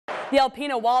The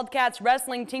Alpena Wildcats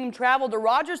wrestling team traveled to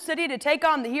Rogers City to take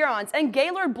on the Hurons and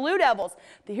Gaylord Blue Devils.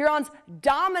 The Hurons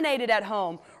dominated at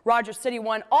home. Rogers City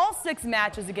won all 6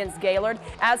 matches against Gaylord.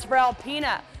 As for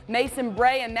Alpena, Mason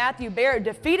Bray and Matthew Barrett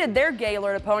defeated their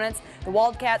Gaylord opponents. The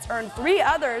Wildcats earned 3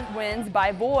 other wins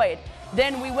by void.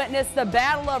 Then we witnessed the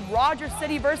battle of Rogers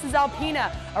City versus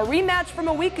Alpena, a rematch from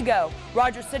a week ago.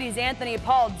 Rogers City's Anthony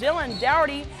Paull, Dylan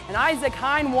Daugherty, and Isaac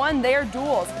Hine won their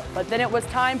duels. But then it was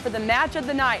time for the match of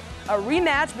the night, a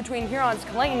rematch between Hurons'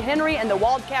 Clayton Henry and the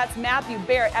Wildcats' Matthew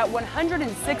Barrett at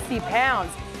 160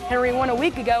 pounds. Henry won a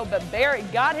week ago, but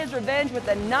Barrett got his revenge with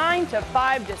a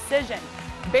 9-5 decision.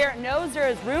 Barrett knows there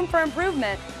is room for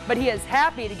improvement, but he is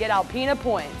happy to get Alpena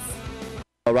points.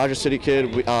 Rogers City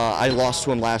kid, I lost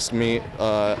to him last meet.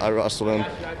 I wrestled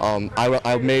him.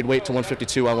 I made weight to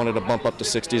 152. I wanted to bump up to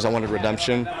 60s. I wanted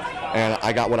redemption, and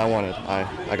I got what I wanted.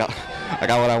 I got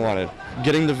what I wanted.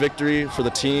 Getting the victory for the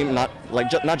team, not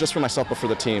just for myself, but for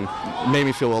the team, made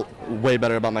me feel way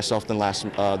better about myself than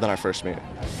our first meet.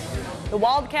 The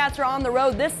Wildcats are on the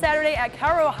road this Saturday at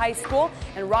Cairo High School,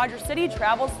 and Rogers City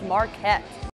travels to Marquette.